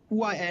of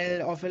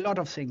URL, of a lot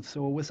of things.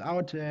 So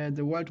without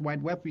the World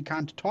Wide Web, we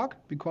can't talk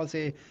because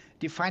they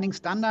defining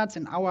standards,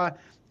 and our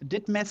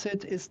DIT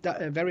method is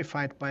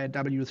verified by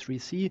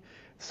W3C.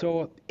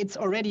 So it's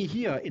already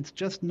here. It's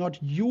just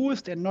not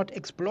used and not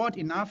explored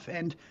enough.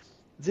 And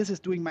this is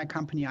doing my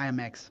company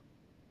IMX.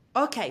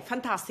 Okay,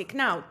 fantastic.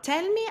 Now,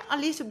 tell me a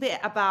little bit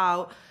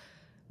about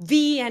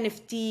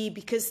VNFT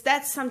because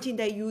that's something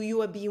that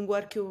you have been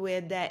working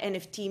with the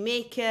NFT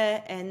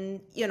maker, and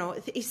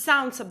it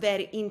sounds a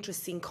very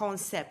interesting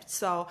concept.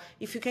 So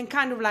if you can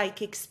kind of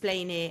like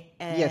explain it,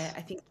 Yes.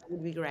 I think that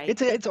would be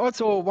great. It's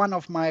also one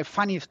of my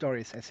funny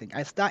stories, I think.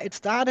 It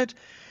started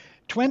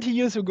 20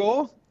 years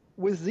ago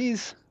with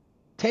this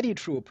Teddy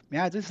Troop.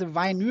 Yeah, this is a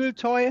vinyl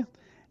toy,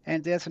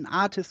 and there's an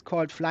artist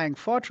called Flying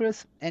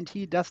Fortress, and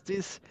he does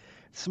this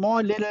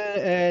small little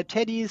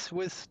teddies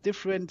with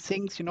different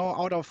things,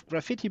 out of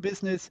graffiti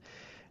business.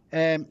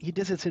 He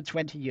did this in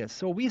 20 years.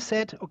 So we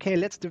said, okay,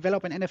 let's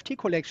develop an NFT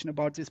collection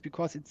about this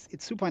because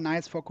it's super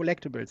nice for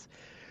collectibles,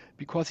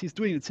 because he's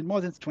doing it in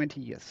more than 20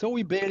 years. So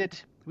we built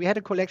it. We had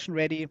a collection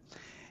ready,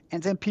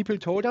 and then people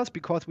told us,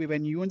 because we were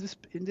new in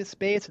this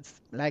space.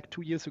 It's like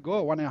 2 years ago,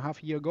 or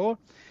 1.5 years ago.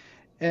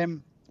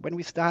 When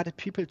we started,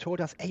 people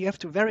told us, hey, you have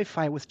to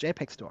verify with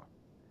JPEG Store.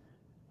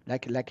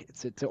 Like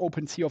it's the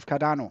OpenSea of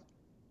Cardano.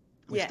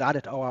 We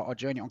started our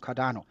journey on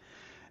Cardano.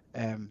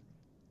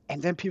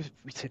 And then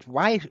we said,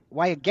 why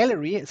a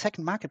gallery, a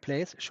second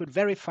marketplace, should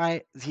verify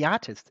the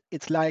artist?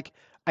 It's like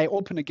I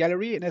open a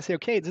gallery and I say,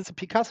 okay, this is a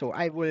Picasso.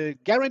 I will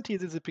guarantee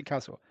this is a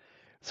Picasso.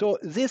 So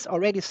this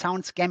already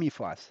sounds scammy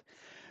for us.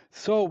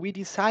 So we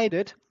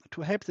decided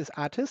to help this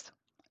artist.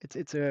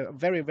 It's a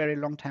very, very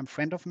long-time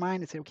friend of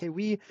mine. I said, okay,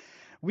 we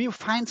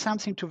find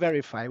something to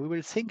verify. We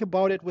will think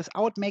about it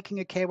without making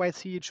a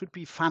KYC. It should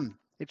be fun.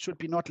 It should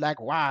be not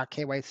like, wow,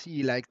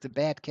 KYC, like the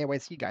bad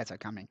KYC guys are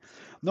coming.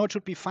 No, it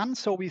should be fun.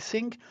 So we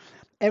think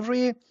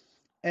every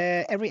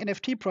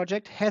NFT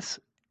project has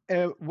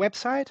a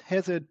website,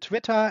 has a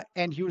Twitter,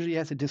 and usually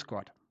has a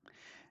Discord.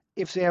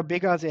 If they are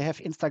bigger, they have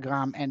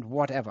Instagram and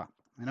whatever,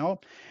 you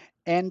know.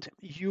 And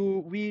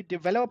we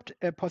developed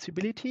a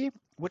possibility,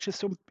 which is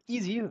so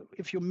easy.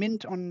 If you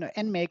mint on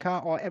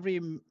NMaker, or every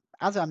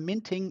other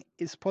minting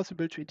is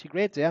possible to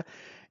integrate there.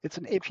 It's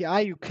an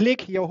API. You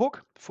click your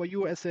hook for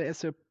you as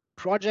a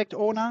project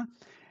owner.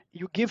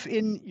 You give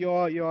in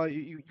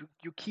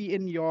you key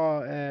in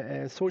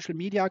your social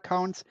media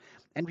accounts,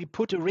 and we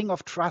put a ring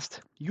of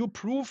trust. You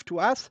prove to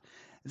us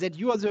that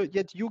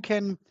you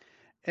can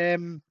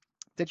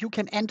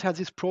enter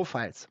these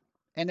profiles.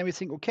 And then we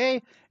think,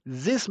 okay,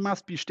 this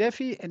must be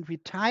Steffi, and we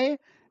tie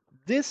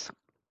this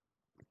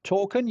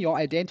token, your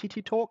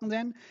identity token,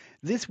 then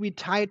this we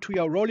tie to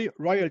your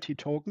royalty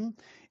token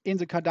in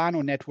the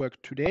Cardano network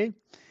today.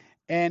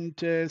 And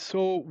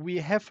so we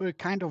have a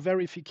kind of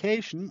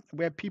verification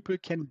where people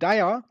can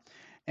dial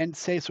and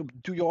say, so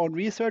do your own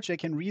research. They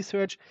can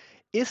research,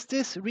 is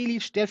this really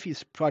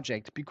Steffi's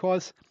project?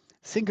 Because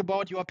think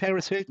about your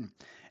Paris Hilton.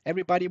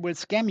 Everybody will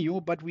scam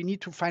you, but we need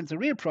to find the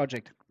real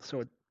project.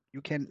 So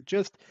you can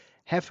just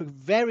have a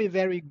very,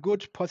 very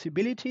good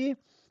possibility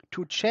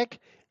to check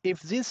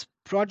if this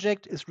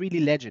project is really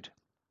legit.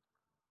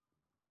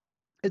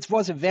 It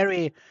was a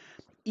very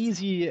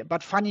easy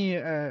but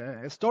funny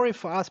story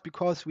for us,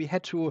 because we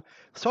had to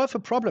solve a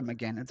problem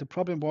again. And the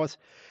problem was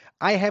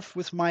I have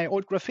with my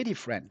old graffiti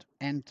friend.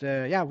 And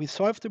we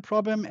solved the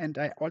problem. And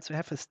I also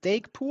have a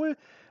stake pool.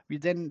 We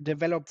then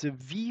developed the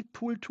V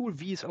pool tool.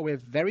 V is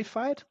always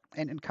verified.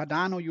 And in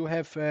Cardano, you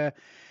have a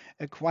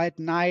quite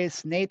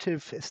nice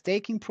native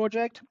staking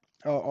project.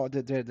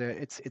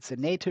 It's a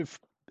native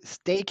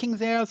staking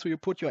there. So you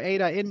put your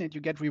ADA in and you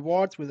get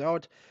rewards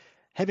without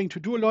having to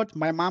do a lot.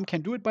 My mom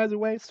can do it, by the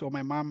way. So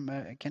my mom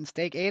can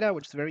stake ADA,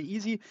 which is very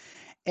easy.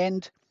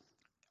 And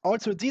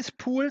also these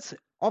pools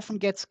often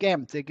get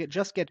scammed. They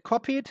just get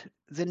copied.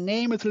 The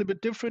name is a little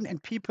bit different,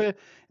 and people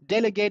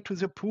delegate to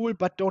the pool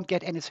but don't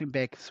get anything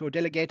back. So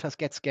delegators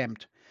get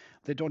scammed.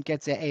 They don't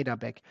get their ADA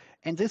back.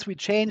 And this we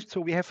changed. So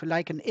we have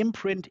like an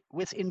imprint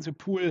within the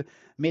pool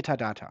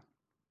metadata.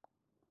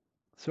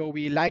 So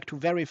we like to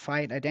verify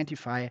and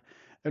identify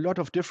a lot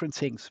of different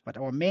things. But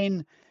our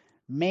main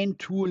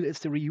tool is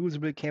the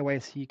reusable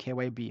KYC,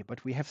 KYB,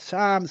 but we have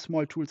some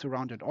small tools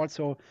around it.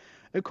 Also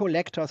a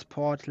collectors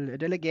portal, a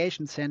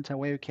delegation center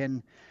where you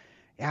can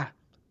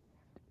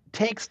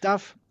take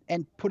stuff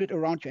and put it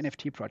around your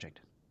NFT project.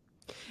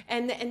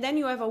 And then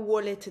you have a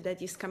wallet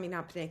that is coming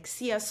up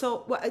next year.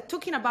 So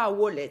talking about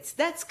wallets,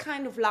 that's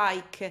kind of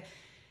like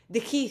the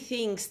key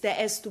things that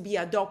has to be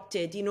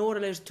adopted in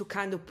order to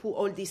kind of put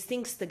all these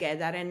things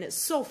together. And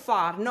so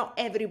far, not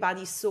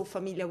everybody is so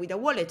familiar with a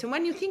wallet. And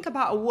when you think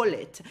about a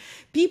wallet,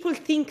 people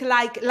think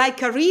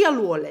like a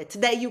real wallet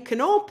that you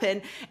can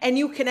open and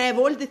you can have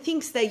all the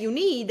things that you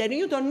need, and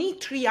you don't need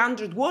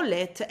 300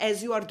 wallets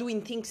as you are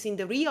doing things in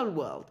the real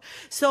world.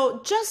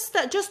 So just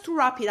to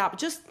wrap it up,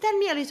 just tell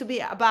me a little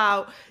bit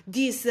about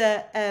this,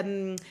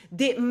 the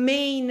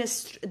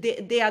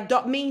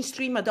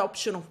mainstream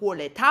adoption of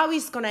wallet. How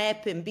is going to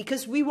happen?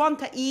 Because we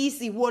want an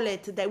easy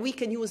wallet that we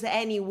can use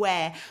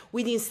anywhere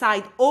with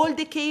inside all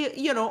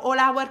all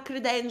our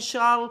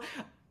credentials,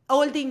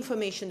 all the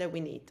information that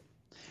we need.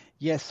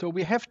 Yes, so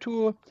we have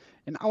to,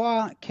 in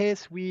our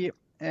case, we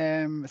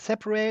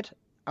separate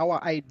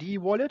our ID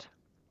wallet,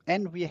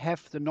 and we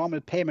have the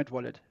normal payment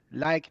wallet,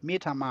 like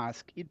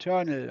MetaMask,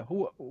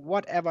 Eternal,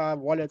 whatever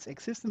wallets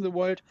exist in the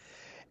world.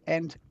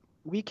 And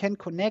we can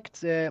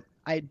connect the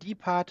ID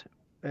part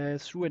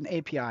through an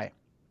API.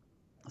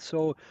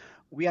 So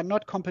we are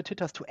not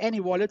competitors to any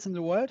wallets in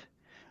the world.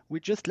 We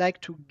just like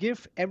to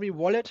give every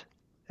wallet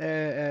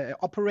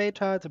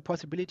operator the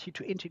possibility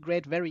to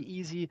integrate very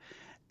easy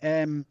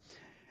a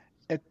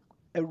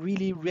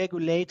really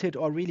regulated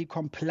or really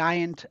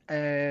compliant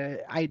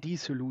ID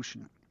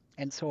solution.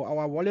 And so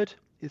our wallet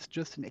is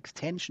just an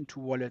extension to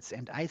wallets.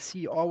 And I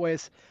see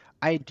always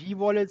ID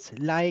wallets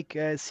like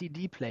a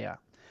CD player.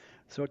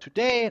 So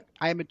today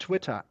I'm a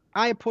Twitter.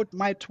 I put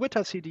my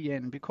Twitter CD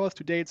in because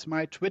today it's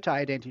my Twitter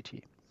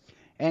identity.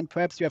 And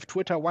perhaps you have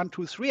Twitter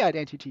 123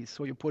 identities.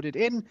 So you put it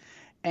in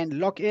and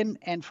log in.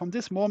 And from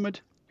this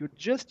moment, you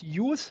just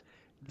use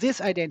this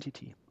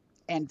identity.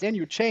 And then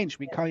you change.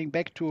 We're coming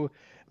back to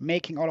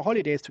making our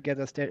holidays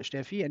together,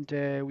 Steffi,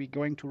 and we're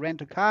going to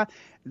rent a car.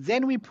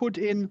 Then we put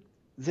in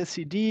the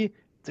CD,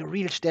 the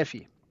real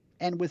Steffi.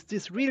 And with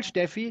this real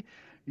Steffi,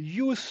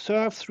 you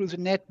surf through the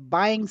net,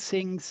 buying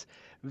things,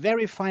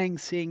 verifying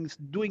things,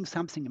 doing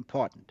something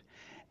important.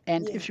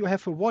 And if you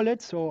have a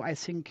wallet, so I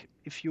think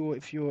if you're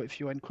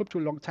in crypto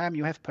a long time,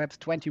 you have perhaps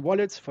 20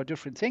 wallets for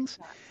different things,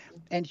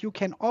 and you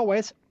can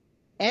always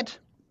add.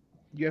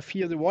 You have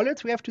here the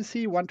wallets we have to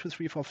see 1, 2,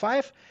 3, 4,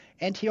 5,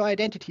 and your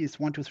identity is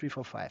 1, 2, 3,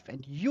 4, 5,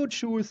 and you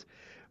choose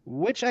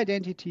which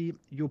identity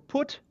you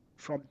put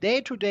from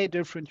day to day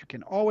different. You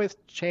can always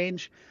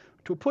change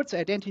to put the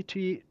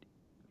identity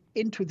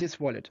into this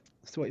wallet.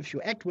 So if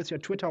you act with your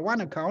Twitter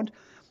One account,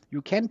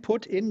 you can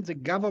put in the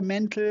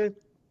governmental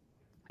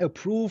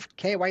approved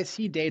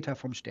KYC data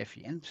from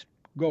Steffi and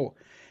go.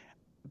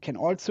 You can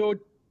also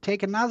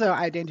take another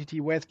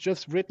identity where it's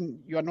just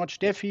written, you're not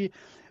Steffi,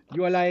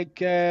 you're like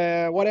who's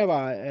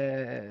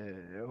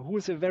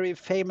a very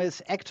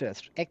famous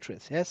actress,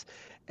 yes,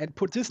 and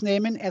put this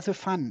name in as a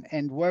fun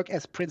and work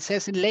as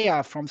Princess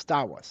Leia from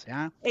Star Wars,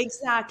 yeah.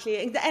 Exactly,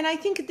 and I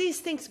think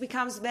these things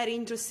becomes very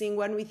interesting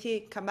when we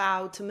think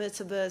about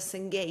metaverse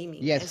and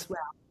gaming as well.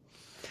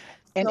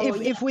 And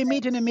so, if we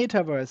meet in a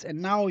metaverse,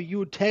 and now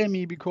you tell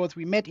me, because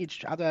we met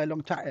each other a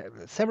long time,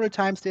 several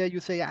times there,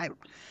 you say, I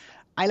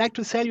like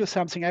to sell you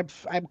something.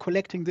 I'm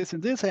collecting this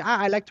and this.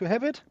 I like to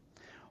have it.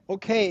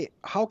 Okay,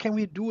 how can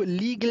we do a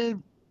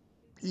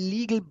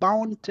legal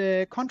bound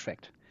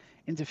contract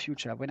in the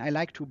future when I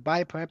like to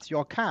buy perhaps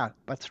your car,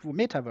 but through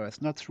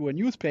metaverse, not through a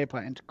newspaper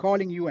and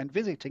calling you and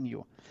visiting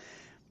you?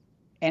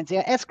 And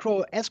their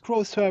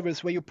escrow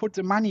service where you put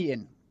the money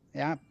in.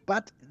 Yeah,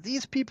 but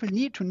these people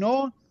need to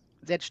know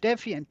that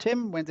Steffi and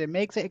Tim, when they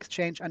make the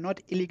exchange, are not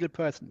illegal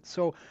persons.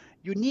 So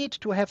you need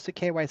to have the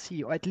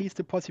KYC, or at least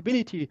the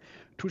possibility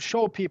to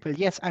show people,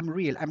 yes, I'm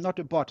real. I'm not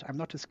a bot. I'm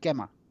not a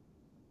scammer.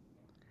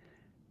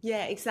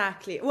 Yeah,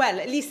 exactly. Well,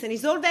 listen,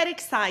 it's all very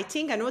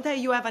exciting. I know that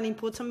you have an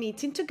important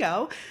meeting to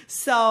go.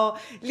 So,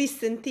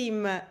 listen,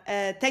 Tim,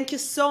 thank you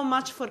so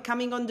much for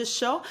coming on the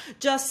show.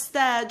 Just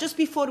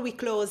before we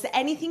close,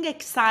 anything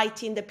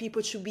exciting that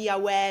people should be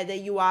aware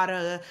that you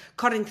are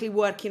currently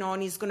working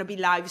on is going to be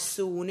live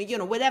soon? You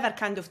know, whatever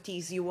kind of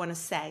tease you want to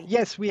say.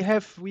 Yes, we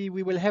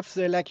will have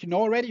the, like you know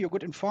already, you're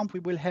good informed.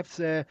 We will have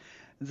the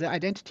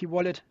identity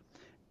wallet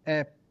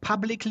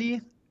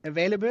publicly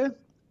available.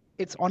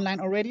 It's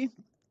online already.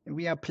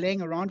 We are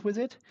playing around with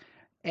it,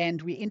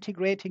 and we're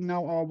integrating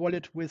now our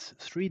wallet with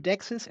 3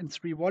 DEXs and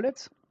 3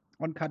 wallets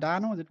on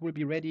Cardano. That will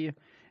be ready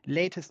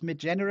latest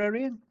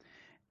mid-January.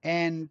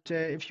 And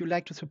if you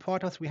like to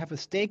support us, we have a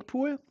stake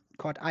pool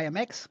called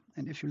IMX.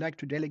 And if you like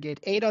to delegate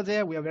ADA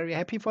there, we are very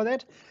happy for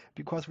that,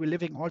 because we're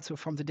living also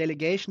from the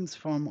delegations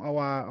from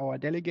our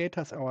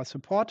delegators, our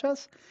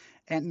supporters.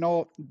 And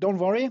no, don't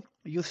worry,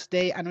 you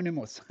stay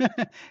anonymous.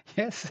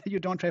 Yes, you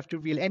don't have to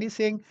reveal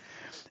anything.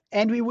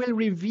 And we will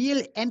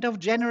reveal end of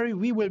January,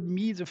 we will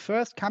be the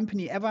first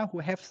company ever who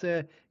have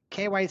the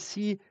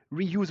KYC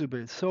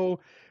reusable.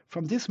 So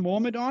from this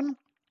moment on,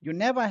 you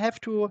never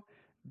have to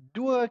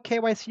do a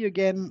KYC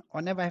again,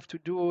 or never have to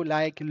do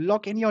like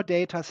log in your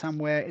data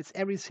somewhere. It's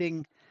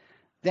everything.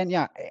 Then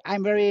yeah,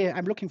 I'm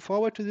looking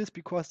forward to this,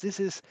 because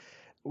this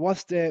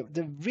was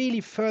the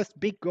really first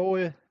big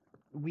goal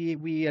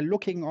we are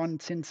looking on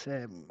since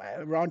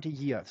around a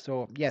year.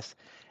 So yes,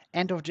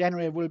 end of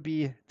January will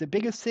be the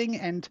biggest thing,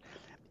 and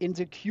in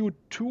the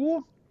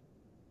Q2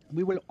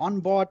 we will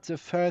onboard the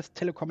first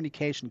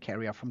telecommunication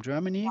carrier from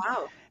Germany.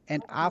 Wow.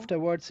 And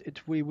afterwards,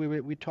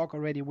 we talk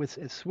already with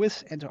a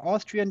Swiss and an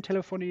Austrian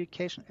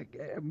telecommunication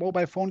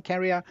mobile phone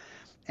carrier.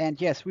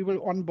 And yes, we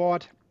will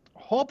onboard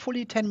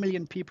hopefully 10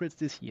 million people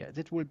this year.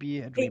 That will be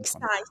a dream.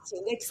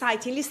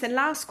 Exciting. Listen,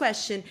 last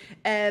question.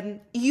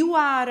 You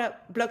are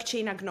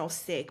blockchain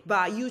agnostic,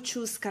 but you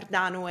choose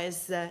Cardano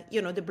as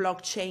the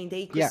blockchain,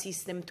 the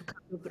ecosystem to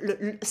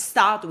kind of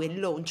start with,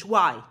 launch.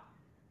 Why?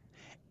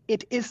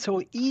 It is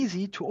so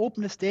easy to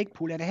open a stake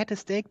pool, and I had a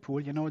stake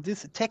pool.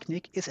 This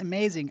technique is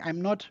amazing.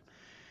 I'm not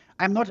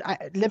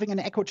living in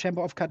an echo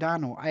chamber of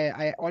Cardano.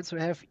 I also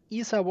have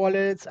Ether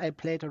wallets. I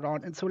played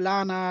around in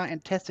Solana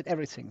and tested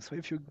everything. So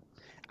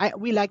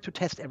we like to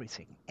test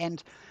everything.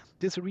 And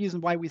this is the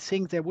reason why we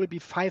think there will be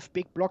 5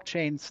 big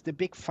blockchains, the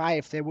big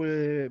 5, they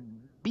will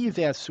be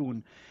there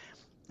soon.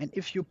 And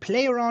if you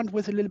play around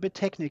with a little bit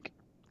technique,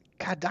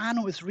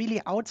 Cardano is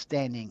really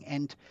outstanding.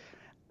 And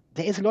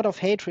there is a lot of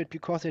hatred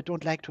because they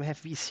don't like to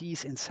have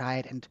VCs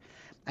inside. And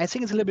I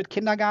think it's a little bit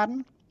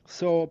kindergarten.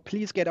 So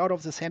please get out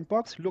of the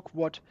sandbox. Look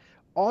what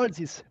all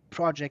these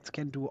projects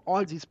can do,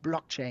 all these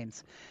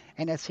blockchains.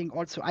 And I think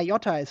also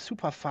IOTA is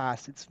super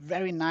fast. It's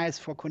very nice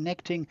for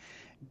connecting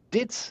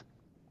DITs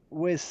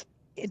with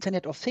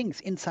Internet of Things,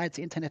 inside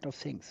the Internet of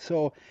Things.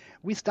 So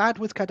we start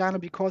with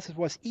Cardano because it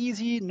was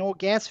easy, no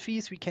gas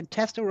fees. We can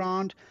test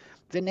around.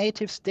 The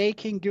native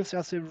staking gives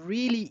us a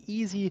really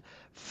easy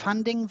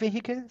funding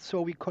vehicle.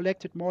 So we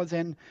collected more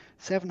than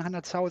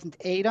 700,000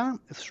 ADA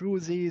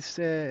through these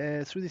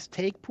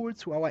stake pools,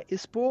 through our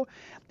ISPO.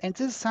 And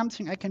this is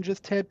something I can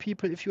just tell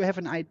people: if you have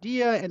an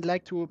idea and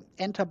like to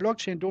enter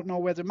blockchain, don't know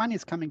where the money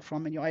is coming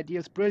from, and your idea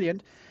is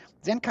brilliant,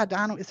 then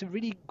Cardano is a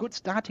really good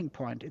starting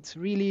point. It's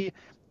really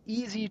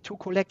easy to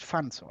collect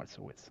funds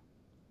also with.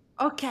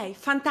 Okay,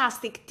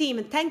 fantastic,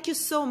 Tim. Thank you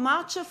so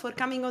much for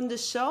coming on the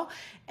show.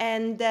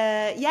 And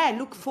yeah,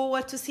 look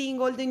forward to seeing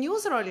all the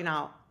news rolling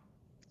out.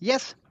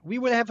 Yes, we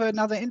will have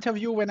another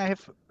interview when I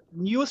have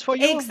news for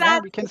you. Exactly. Yeah,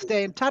 we can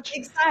stay in touch.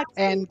 Exactly.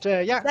 And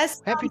yeah,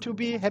 That's happy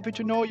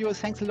to know you.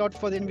 Thanks a lot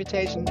for the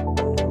invitation.